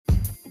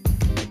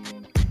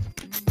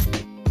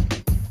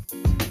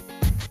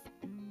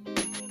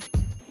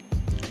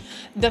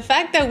The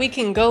fact that we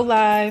can go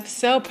live,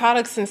 sell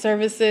products and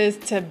services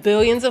to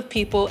billions of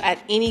people at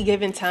any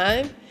given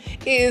time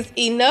is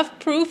enough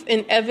proof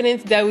and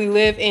evidence that we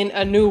live in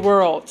a new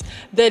world,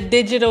 the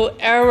digital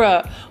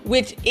era,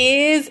 which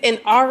is and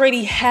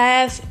already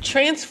has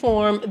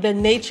transformed the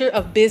nature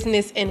of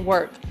business and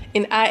work.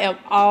 And I am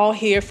all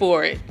here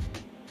for it.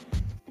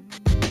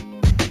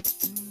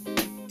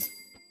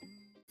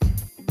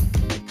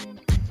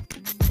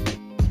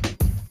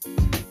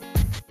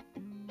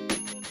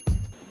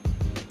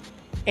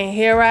 And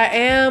here I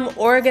am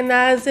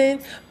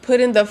organizing,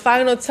 putting the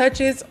final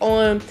touches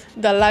on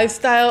the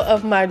lifestyle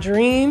of my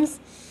dreams.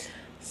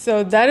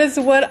 So that is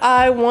what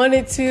I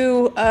wanted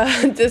to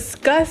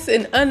discuss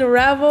and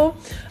unravel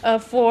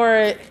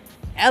for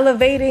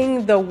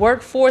elevating the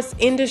workforce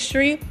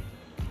industry.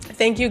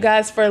 Thank you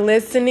guys for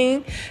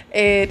listening.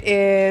 It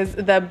is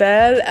the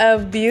Belle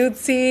of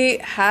Beauty.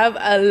 Have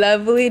a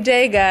lovely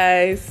day,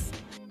 guys.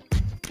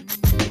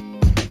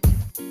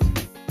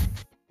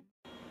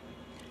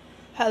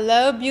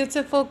 Hello,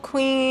 beautiful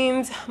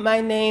queens.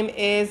 My name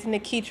is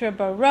Nikitra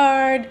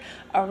Berard,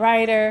 a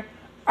writer,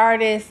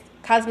 artist,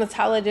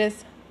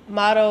 cosmetologist,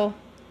 model,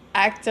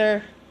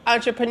 actor,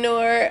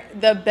 entrepreneur,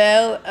 the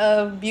Belle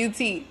of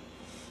Beauty.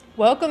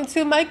 Welcome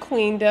to my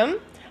queendom.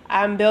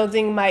 I'm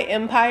building my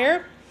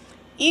empire,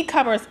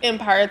 e-commerce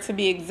empire to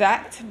be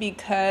exact,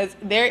 because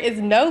there is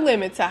no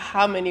limit to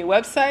how many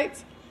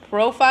websites,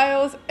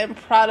 profiles, and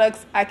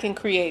products I can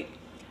create.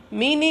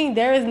 Meaning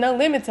there is no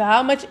limit to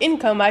how much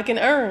income I can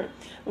earn,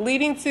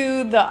 leading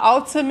to the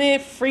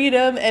ultimate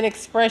freedom and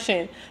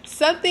expression,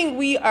 something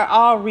we are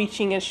all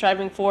reaching and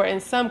striving for in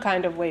some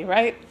kind of way,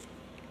 right?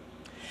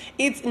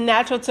 It's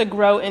natural to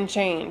grow and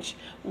change.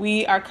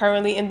 We are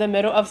currently in the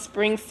middle of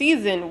spring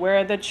season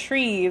where the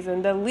trees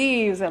and the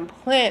leaves and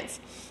plants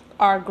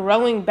are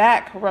growing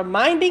back,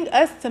 reminding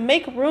us to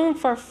make room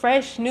for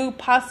fresh new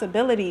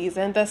possibilities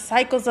and the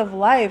cycles of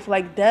life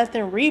like death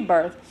and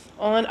rebirth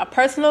on a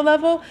personal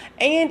level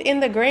and in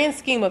the grand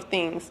scheme of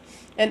things.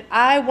 And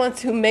I want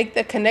to make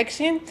the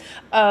connection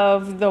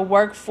of the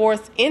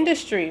workforce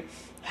industry,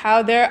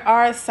 how there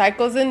are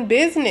cycles in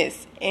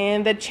business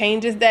and the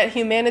changes that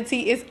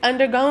humanity is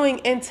undergoing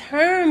in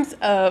terms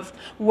of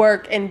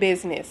work and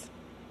business.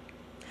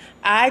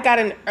 I got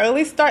an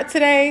early start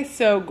today,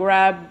 so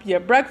grab your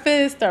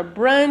breakfast or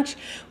brunch.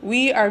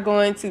 We are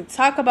going to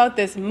talk about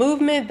this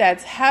movement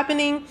that's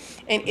happening,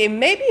 and it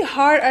may be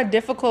hard or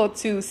difficult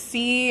to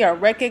see or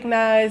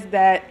recognize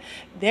that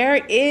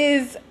there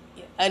is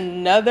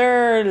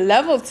another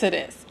level to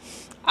this.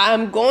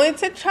 I'm going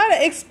to try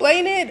to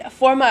explain it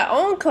for my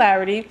own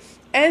clarity,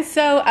 and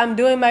so I'm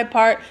doing my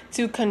part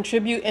to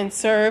contribute and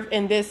serve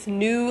in this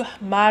new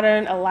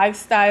modern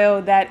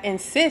lifestyle that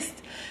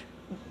insists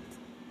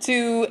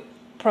to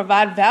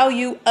provide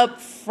value up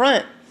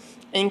front,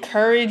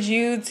 encourage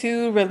you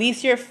to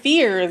release your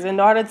fears in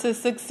order to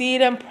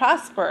succeed and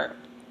prosper.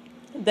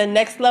 The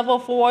next level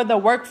for the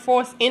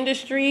workforce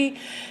industry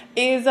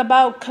is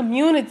about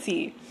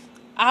community,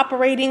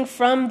 operating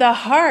from the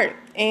heart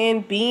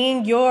and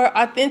being your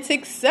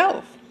authentic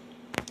self.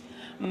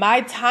 My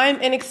time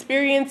and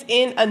experience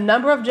in a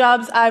number of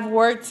jobs I've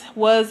worked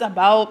was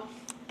about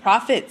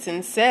profits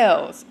and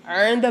sales,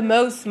 earn the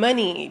most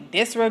money,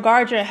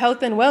 disregard your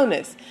health and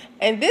wellness.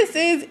 And this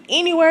is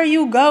anywhere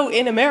you go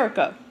in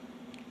America.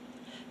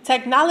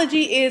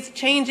 Technology is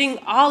changing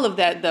all of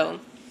that though.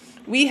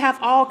 We have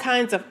all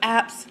kinds of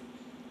apps,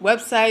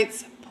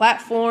 websites,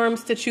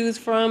 platforms to choose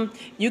from.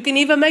 You can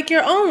even make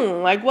your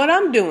own, like what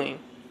I'm doing.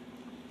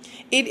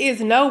 It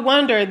is no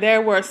wonder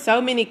there were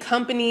so many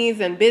companies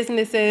and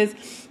businesses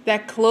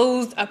that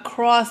closed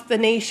across the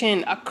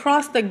nation,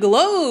 across the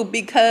globe,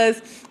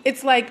 because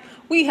it's like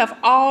we have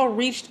all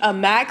reached a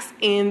max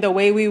in the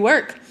way we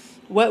work.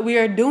 What we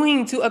are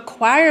doing to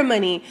acquire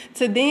money,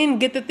 to then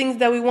get the things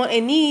that we want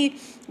and need,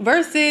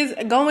 versus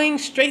going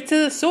straight to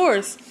the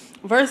source,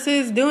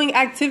 versus doing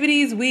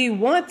activities we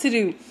want to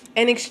do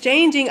and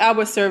exchanging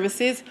our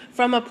services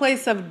from a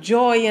place of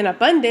joy and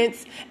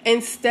abundance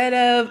instead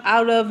of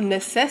out of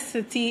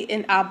necessity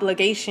and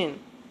obligation.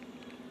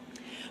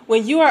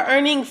 When you are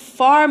earning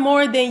far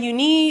more than you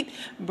need,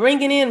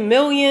 bringing in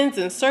millions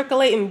and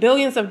circulating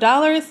billions of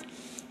dollars,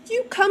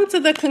 you come to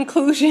the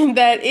conclusion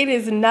that it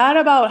is not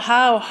about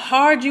how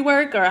hard you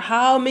work or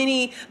how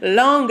many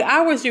long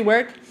hours you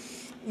work.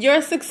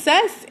 Your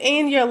success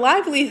and your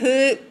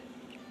livelihood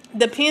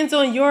depends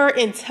on your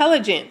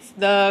intelligence,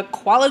 the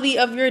quality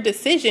of your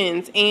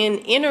decisions, and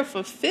inner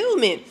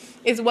fulfillment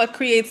is what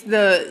creates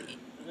the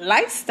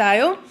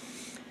lifestyle.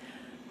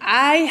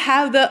 I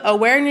have the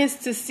awareness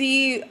to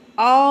see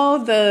all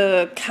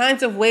the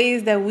kinds of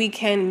ways that we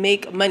can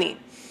make money.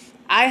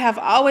 I have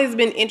always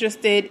been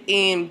interested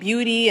in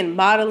beauty and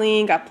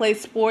modeling. I play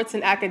sports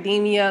and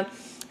academia.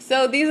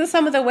 So these are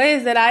some of the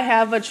ways that I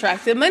have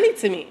attracted money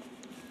to me.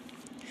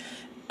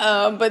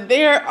 But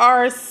there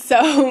are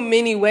so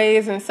many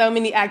ways and so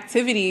many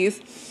activities.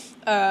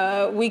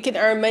 We can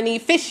earn money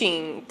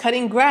fishing,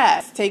 cutting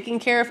grass, taking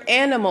care of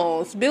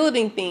animals,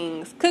 building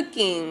things,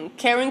 cooking,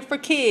 caring for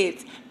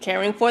kids,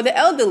 caring for the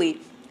elderly.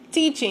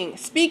 teaching,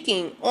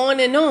 speaking, on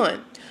and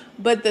on.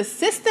 But the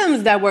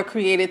systems that were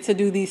created to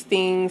do these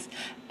things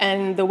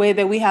and the way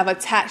that we have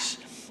attached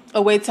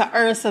a way to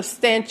earn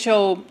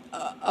substantial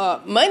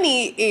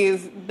money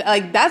is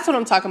like, that's what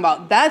I'm talking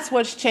about. That's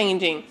what's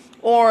changing,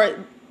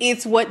 or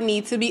it's what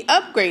needs to be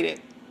upgraded.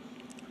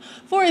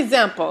 For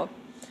example,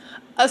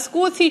 a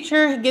school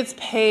teacher gets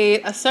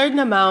paid a certain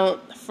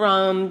amount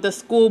from the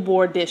school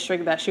board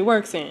district that she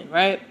works in,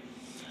 right?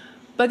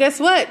 But guess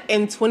what?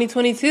 In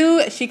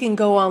 2022, she can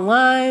go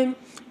online.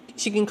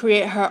 She can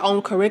create her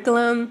own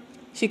curriculum.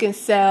 She can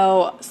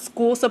sell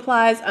school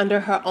supplies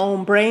under her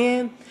own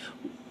brand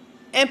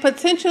and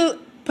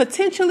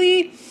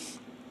potentially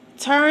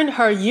turn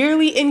her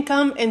yearly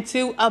income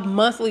into a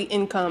monthly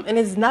income. And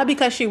it's not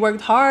because she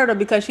worked hard or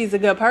because she's a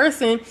good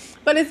person,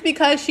 but it's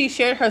because she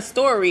shared her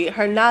story,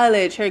 her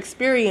knowledge, her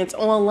experience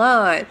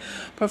online,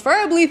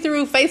 preferably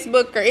through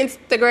Facebook or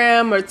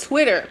Instagram or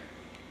Twitter.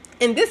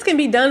 And this can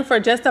be done for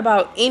just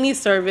about any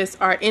service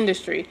or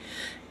industry.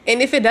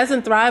 And if it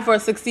doesn't thrive or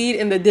succeed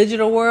in the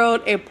digital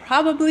world, it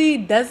probably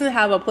doesn't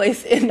have a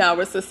place in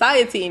our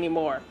society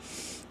anymore.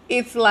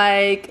 It's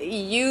like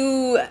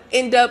you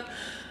end up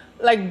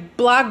like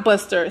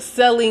Blockbuster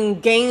selling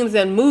games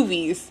and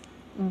movies,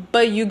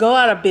 but you go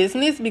out of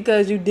business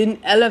because you didn't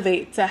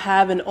elevate to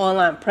have an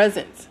online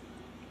presence.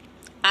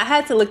 I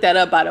had to look that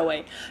up, by the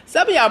way.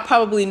 Some of y'all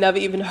probably never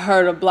even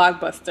heard of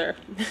Blockbuster.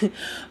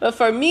 But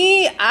for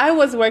me, I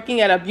was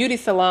working at a beauty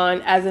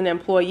salon as an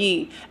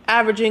employee,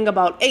 averaging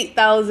about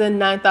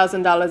 $8,000,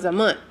 $9,000 a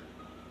month.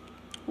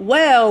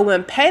 Well,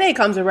 when payday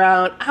comes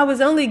around, I was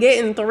only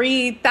getting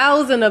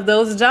 $3,000 of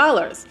those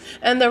dollars,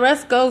 and the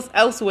rest goes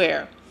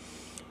elsewhere.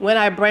 When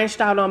I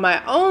branched out on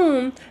my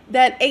own,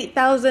 that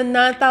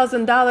 $8,000,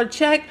 $9,000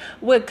 check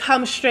would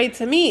come straight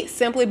to me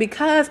simply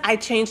because I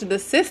changed the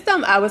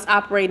system I was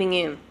operating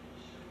in.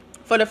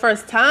 For the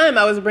first time,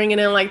 I was bringing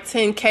in like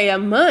 $10K a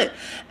month.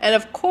 And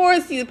of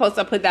course, you're supposed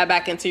to put that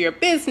back into your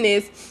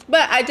business.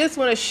 But I just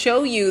want to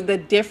show you the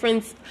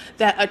difference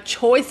that a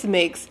choice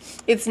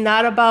makes. It's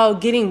not about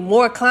getting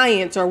more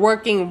clients or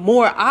working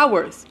more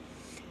hours.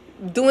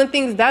 Doing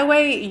things that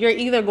way, you're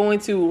either going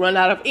to run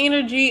out of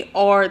energy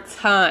or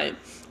time.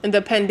 And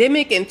the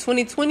pandemic in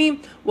 2020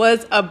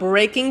 was a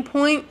breaking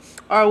point,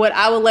 or what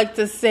I would like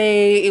to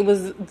say, it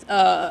was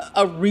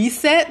a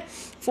reset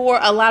for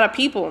a lot of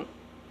people.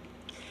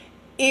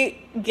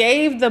 It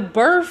gave the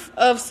birth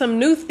of some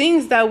new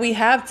things that we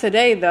have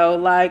today, though,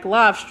 like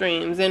live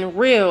streams and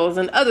reels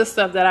and other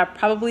stuff that I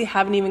probably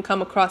haven't even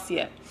come across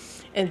yet.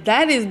 And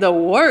that is the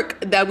work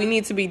that we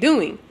need to be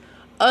doing.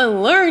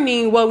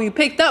 Unlearning what we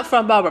picked up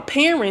from our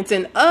parents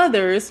and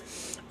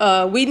others.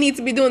 We need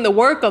to be doing the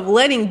work of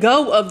letting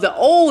go of the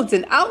old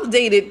and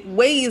outdated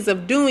ways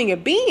of doing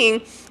and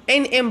being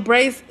and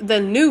embrace the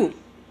new.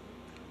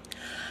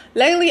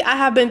 Lately, I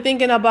have been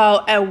thinking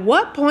about at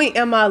what point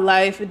in my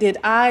life did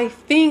I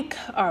think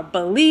or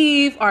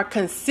believe or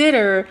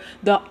consider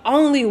the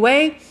only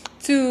way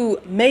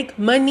to make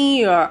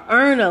money or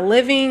earn a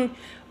living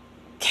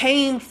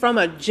came from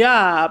a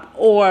job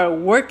or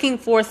working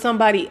for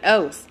somebody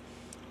else.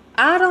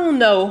 I don't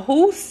know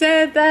who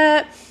said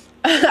that.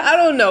 I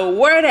don't know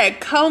where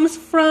that comes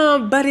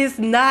from, but it's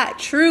not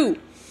true.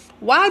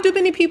 Why do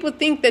many people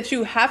think that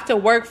you have to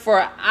work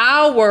for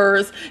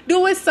hours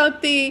doing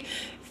something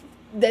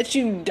that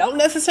you don't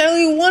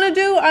necessarily want to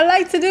do or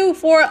like to do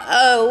for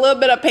a little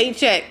bit of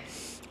paycheck?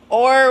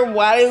 Or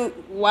why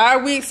are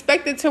we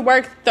expected to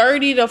work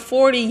 30 to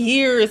 40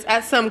 years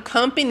at some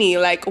company?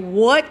 Like,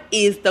 what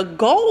is the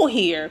goal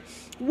here?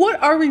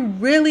 What are we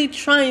really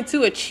trying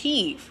to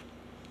achieve?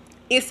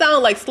 It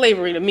sounds like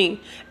slavery to me,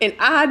 and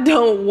I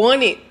don't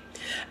want it.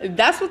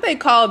 That's what they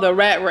call the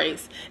rat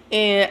race,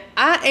 and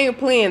I ain't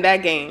playing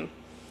that game.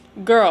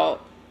 Girl,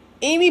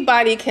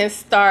 anybody can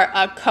start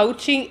a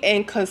coaching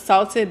and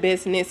consulting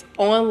business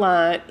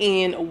online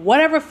in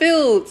whatever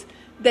fields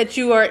that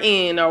you are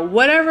in or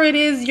whatever it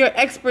is your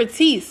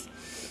expertise.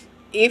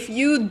 If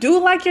you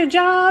do like your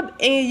job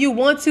and you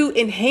want to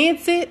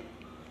enhance it,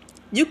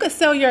 you could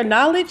sell your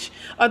knowledge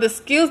or the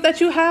skills that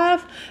you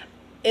have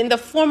in the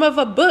form of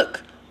a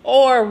book,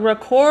 or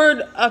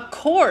record a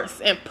course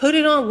and put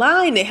it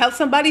online and help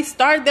somebody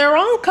start their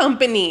own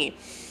company.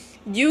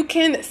 You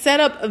can set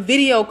up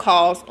video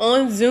calls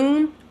on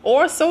Zoom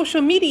or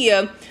social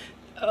media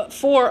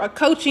for a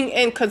coaching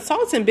and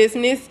consulting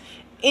business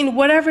in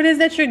whatever it is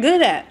that you're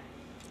good at.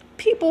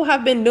 People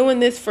have been doing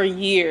this for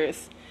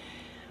years.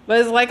 But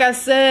it's like I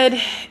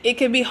said, it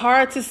can be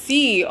hard to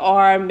see,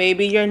 or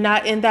maybe you're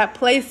not in that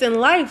place in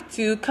life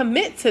to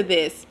commit to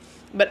this.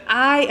 But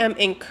I am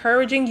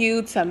encouraging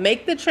you to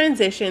make the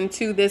transition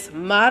to this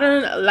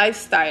modern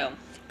lifestyle,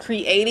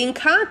 creating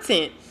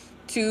content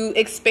to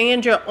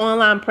expand your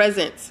online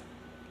presence.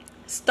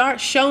 Start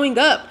showing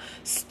up.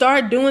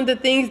 Start doing the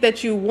things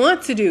that you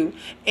want to do.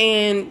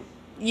 And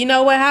you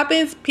know what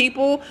happens?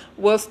 People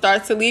will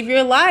start to leave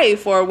your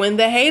life, or when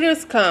the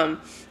haters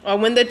come, or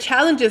when the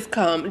challenges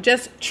come,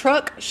 just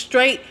truck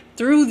straight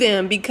through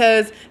them,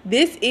 because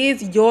this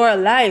is your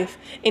life.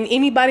 And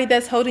anybody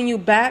that's holding you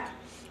back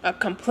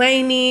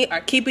complaining or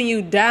keeping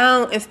you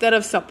down instead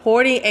of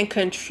supporting and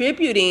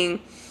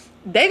contributing,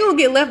 they gonna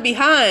get left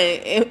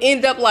behind and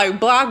end up like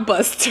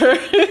Blockbuster.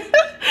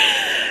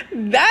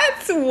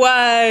 That's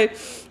why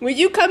when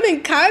you come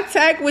in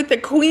contact with the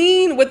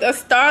queen, with a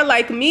star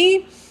like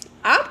me,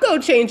 I'm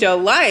gonna change your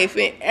life,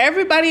 and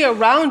everybody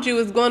around you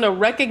is gonna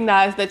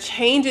recognize the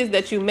changes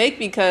that you make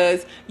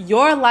because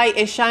your light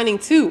is shining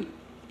too.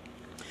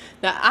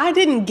 Now, I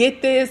didn't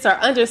get this or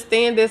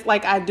understand this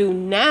like I do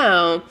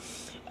now.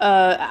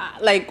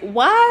 Like,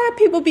 why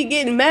people be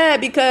getting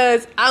mad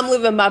because I'm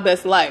living my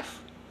best life?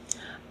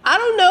 I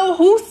don't know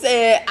who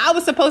said I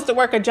was supposed to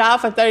work a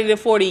job for 30 to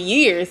 40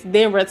 years,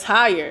 then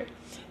retire.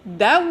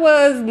 That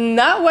was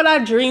not what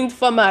I dreamed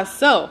for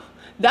myself.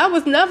 That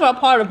was never a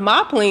part of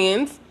my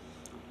plans.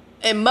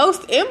 And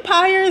most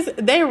empires,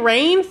 they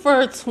reign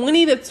for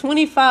 20 to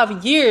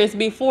 25 years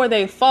before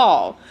they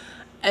fall.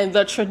 And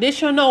the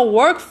traditional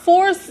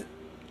workforce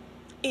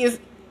is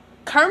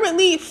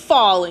currently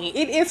falling.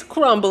 It is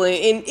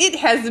crumbling, and it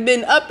has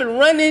been up and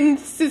running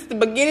since the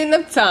beginning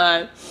of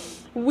time.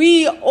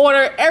 We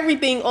order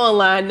everything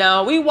online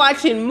now. We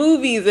watching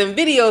movies and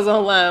videos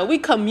online. We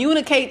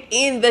communicate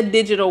in the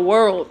digital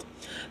world.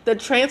 The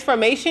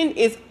transformation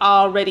is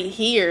already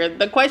here.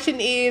 The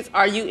question is,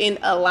 are you in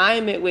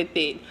alignment with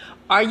it?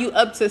 Are you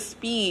up to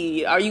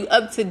speed? Are you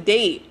up to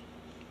date?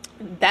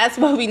 That's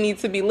what we need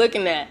to be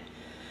looking at.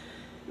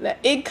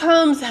 It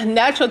comes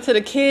natural to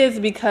the kids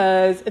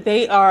because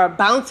they are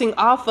bouncing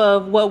off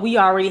of what we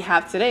already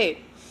have today.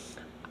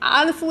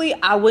 Honestly,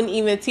 I wouldn't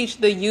even teach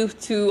the youth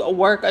to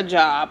work a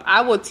job.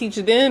 I will teach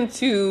them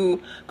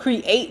to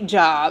create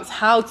jobs,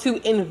 how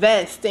to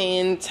invest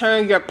and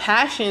turn your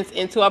passions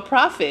into a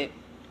profit.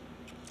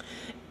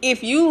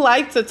 If you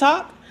like to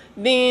talk,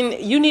 then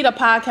you need a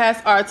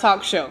podcast or a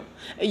talk show.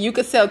 You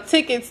could sell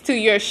tickets to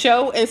your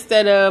show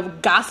instead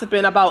of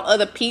gossiping about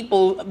other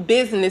people's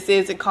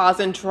businesses and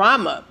causing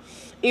drama.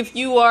 If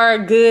you are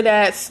good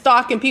at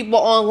stalking people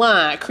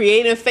online,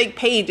 creating fake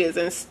pages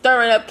and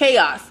stirring up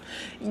chaos,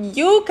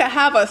 you could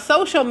have a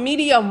social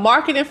media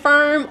marketing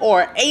firm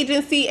or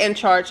agency and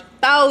charge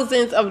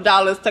thousands of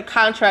dollars to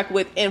contract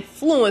with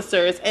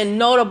influencers and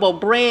notable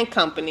brand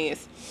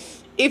companies.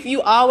 If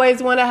you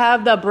always want to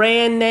have the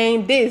brand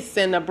name this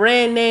and the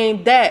brand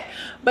name that,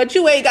 but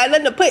you ain't got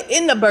nothing to put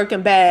in the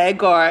Birkin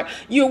bag, or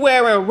you're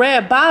wearing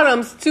red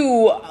bottoms to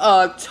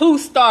a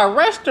 2-star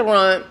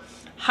restaurant,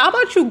 how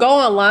about you go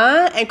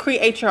online and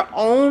create your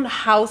own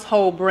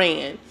household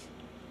brand?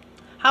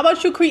 How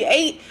about you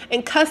create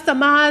and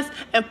customize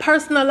and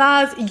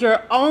personalize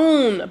your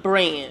own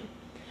brand?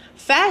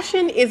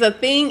 Fashion is a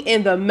thing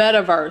in the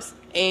metaverse,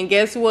 and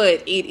guess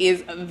what? It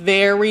is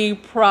very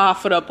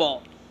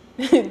profitable.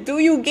 Do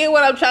you get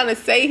what I'm trying to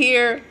say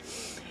here?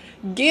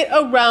 Get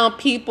around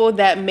people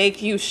that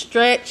make you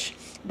stretch,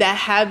 that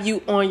have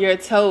you on your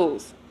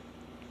toes.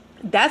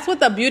 That's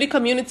what the beauty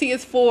community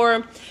is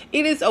for.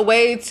 It is a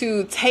way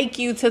to take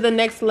you to the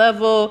next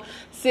level.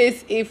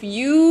 Sis, if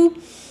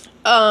you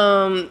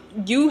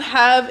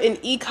have an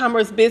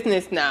e-commerce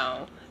business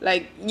now,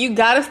 like, you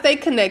gotta stay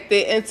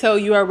connected until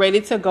you are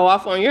ready to go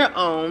off on your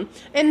own.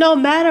 And no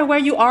matter where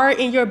you are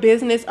in your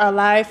business or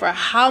life or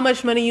how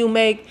much money you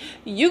make,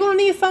 you're gonna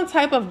need some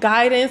type of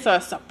guidance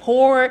or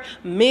support,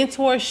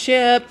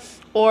 mentorship,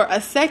 or a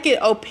second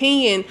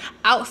opinion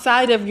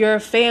outside of your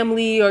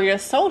family or your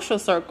social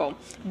circle,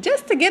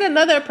 just to get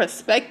another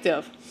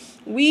perspective.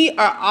 We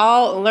are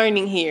all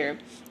learning here.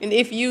 And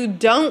if you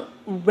don't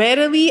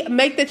readily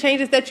make the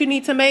changes that you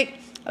need to make,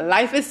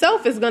 life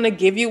itself is going to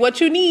give you what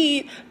you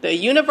need. The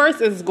universe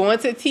is going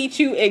to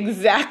teach you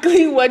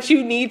exactly what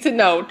you need to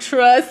know.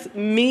 Trust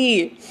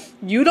me.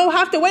 You don't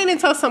have to wait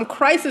until some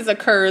crisis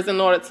occurs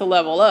in order to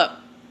level up.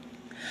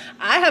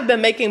 I have been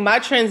making my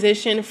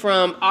transition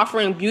from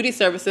offering beauty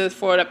services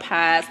for the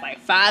past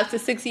 5 to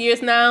 6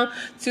 years now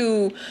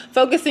to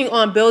focusing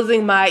on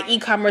building my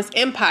e-commerce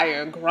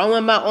empire,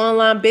 growing my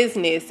online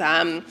business.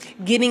 I'm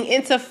getting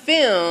into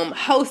film,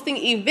 hosting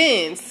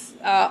events,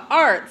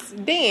 arts,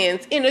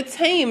 dance,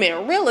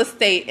 entertainment, real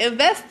estate,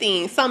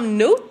 investing, some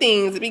new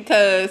things,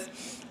 because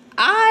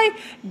I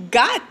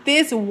got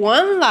this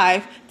one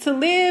life to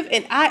live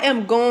and I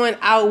am going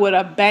out with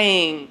a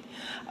bang.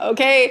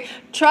 Okay,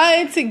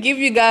 trying to give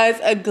you guys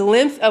a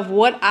glimpse of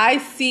what I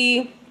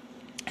see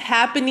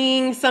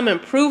happening, some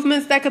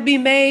improvements that could be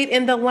made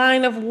in the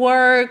line of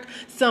work,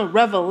 some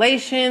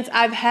revelations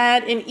I've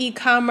had in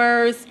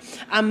e-commerce.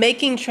 I'm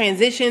making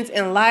transitions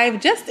in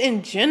life, just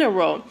in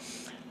general.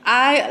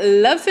 I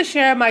love to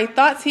share my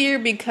thoughts here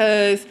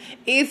because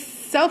it's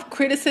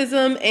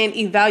self-criticism and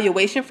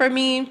evaluation for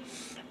me.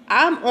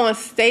 I'm on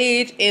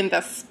stage in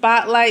the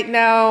spotlight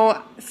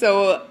now,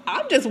 so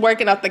I'm just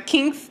working out the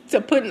kinks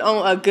to putting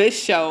on a good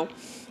show.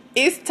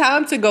 It's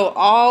time to go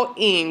all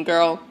in,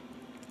 girl.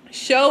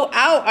 Show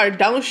out or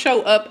don't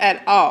show up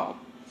at all.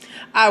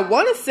 I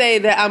want to say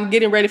that I'm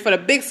getting ready for the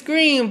big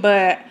screen,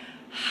 but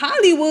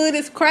Hollywood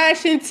is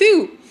crashing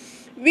too.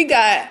 We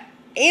got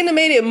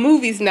animated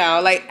movies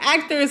now. Like,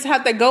 actors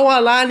have to go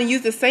online and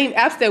use the same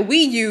apps that we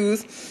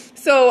use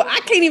So I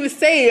can't even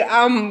say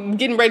I'm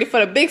getting ready for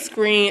the big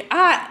screen.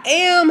 I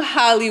am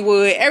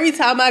Hollywood every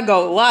time I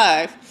go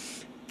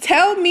live.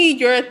 Tell me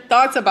your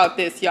thoughts about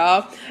this,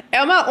 y'all.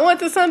 Am I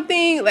onto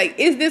something? Like,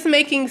 is this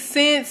making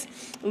sense?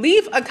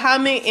 Leave a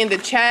comment in the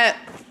chat.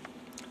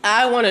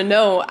 I want to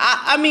know.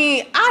 I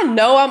mean, I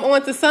know I'm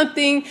onto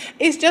something.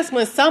 It's just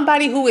when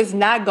somebody who is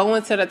not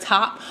going to the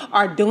top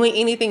or doing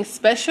anything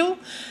special,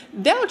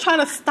 they'll try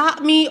to stop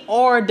me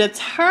or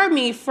deter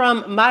me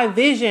from my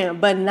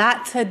vision. But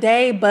not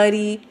today,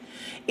 buddy.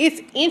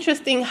 It's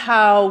interesting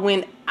how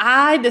when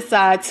I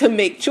decide to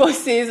make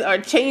choices or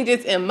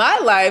changes in my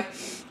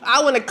life,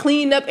 I want to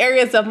clean up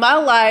areas of my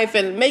life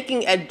and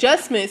making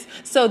adjustments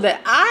so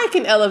that I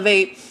can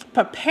elevate,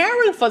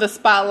 preparing for the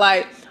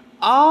spotlight.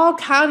 All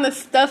kind of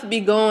stuff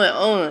be going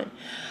on.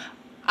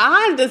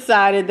 I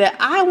decided that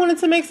I wanted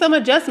to make some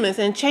adjustments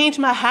and change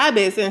my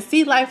habits and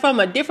see life from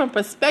a different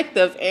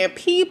perspective. And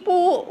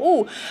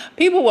people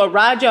will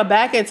ride your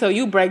back until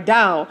you break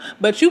down.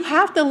 But you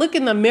have to look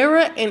in the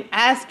mirror and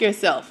ask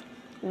yourself,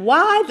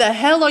 why the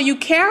hell are you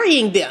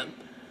carrying them?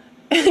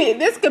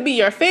 This could be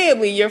your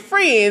family, your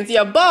friends,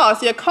 your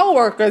boss, your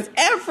coworkers,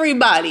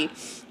 everybody.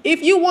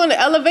 If you want to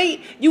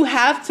elevate, you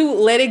have to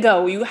let it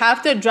go. You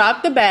have to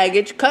drop the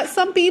baggage, cut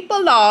some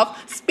people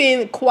off,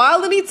 spend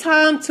quality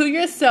time to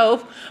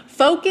yourself,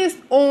 focus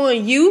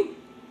on you.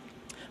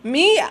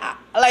 I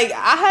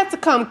had to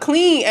come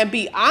clean and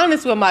be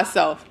honest with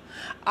myself.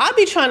 I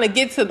be trying to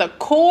get to the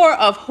core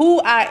of who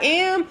I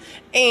am,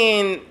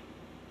 and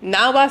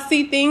now I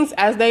see things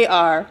as they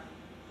are.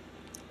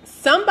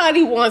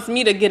 Somebody wants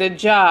me to get a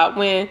job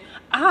when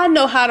I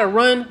know how to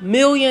run $1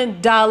 million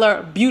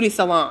beauty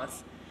salons.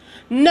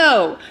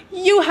 No,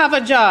 you have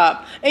a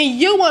job and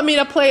you want me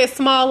to play it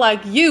small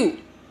like you.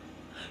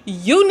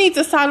 You need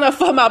to sign up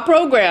for my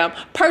program,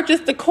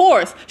 purchase the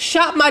course,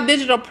 shop my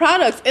digital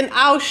products, and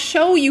I'll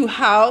show you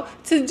how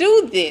to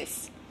do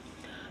this.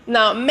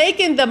 Now,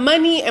 making the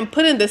money and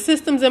putting the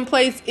systems in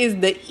place is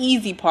the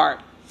easy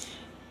part.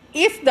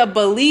 It's the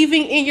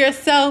believing in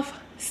yourself,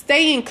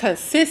 staying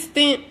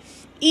consistent,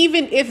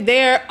 even if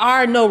there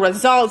are no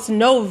results,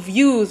 no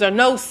views, or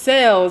no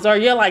sales, or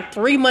you're like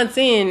 3 months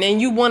in and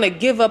you want to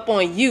give up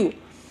on you.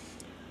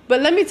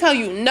 But let me tell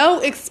you, no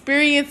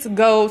experience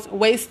goes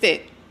wasted.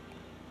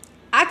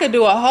 I could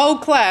do a whole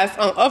class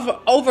on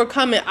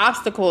overcoming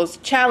obstacles,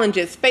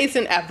 challenges,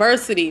 facing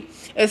adversity,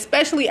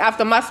 especially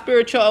after my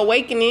spiritual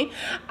awakening.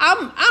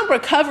 I'm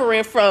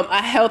recovering from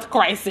a health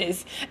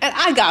crisis, and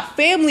I got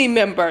family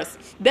members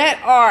that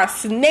are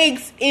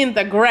snakes in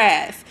the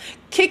grass,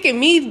 kicking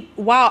me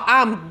while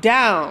I'm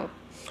down.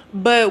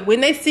 But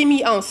when they see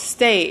me on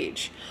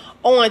stage,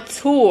 on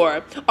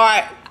tour,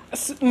 or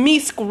me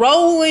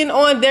scrolling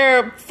on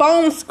their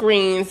phone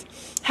screens,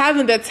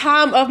 having the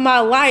time of my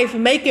life,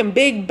 making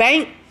big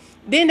bank,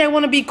 then they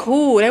want to be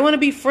cool. They want to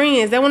be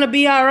friends. They want to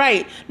be all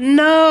right.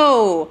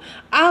 No,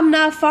 I'm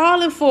not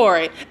falling for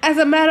it. As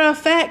a matter of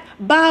fact,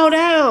 bow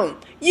down.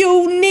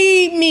 You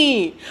need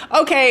me.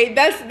 Okay,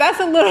 that's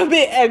a little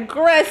bit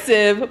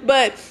aggressive,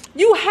 but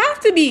you have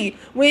to be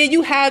when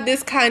you have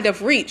this kind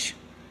of reach.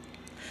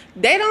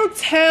 They don't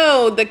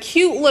tell the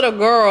cute little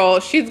girl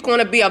she's going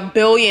to be a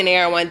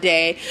billionaire one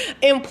day,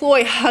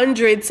 employ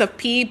hundreds of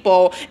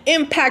people,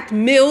 impact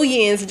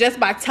millions just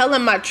by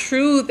telling my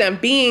truth and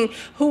being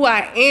who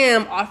I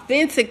am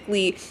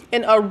authentically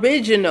and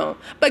original.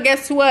 But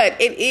guess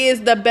what? It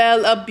is the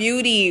Belle of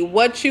Beauty.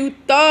 What you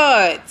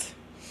thought?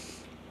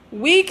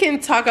 We can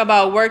talk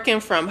about working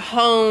from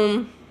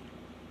home,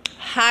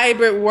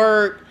 hybrid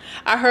work.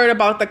 I heard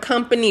about the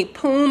company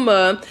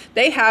Puma.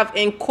 They have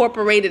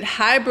incorporated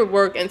hybrid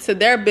work into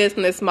their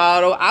business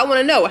model. I want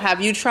to know,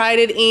 have you tried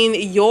it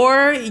in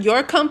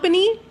your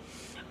company?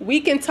 We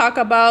can talk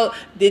about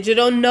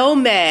digital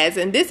nomads.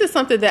 And this is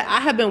something that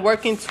I have been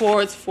working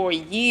towards for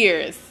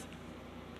years.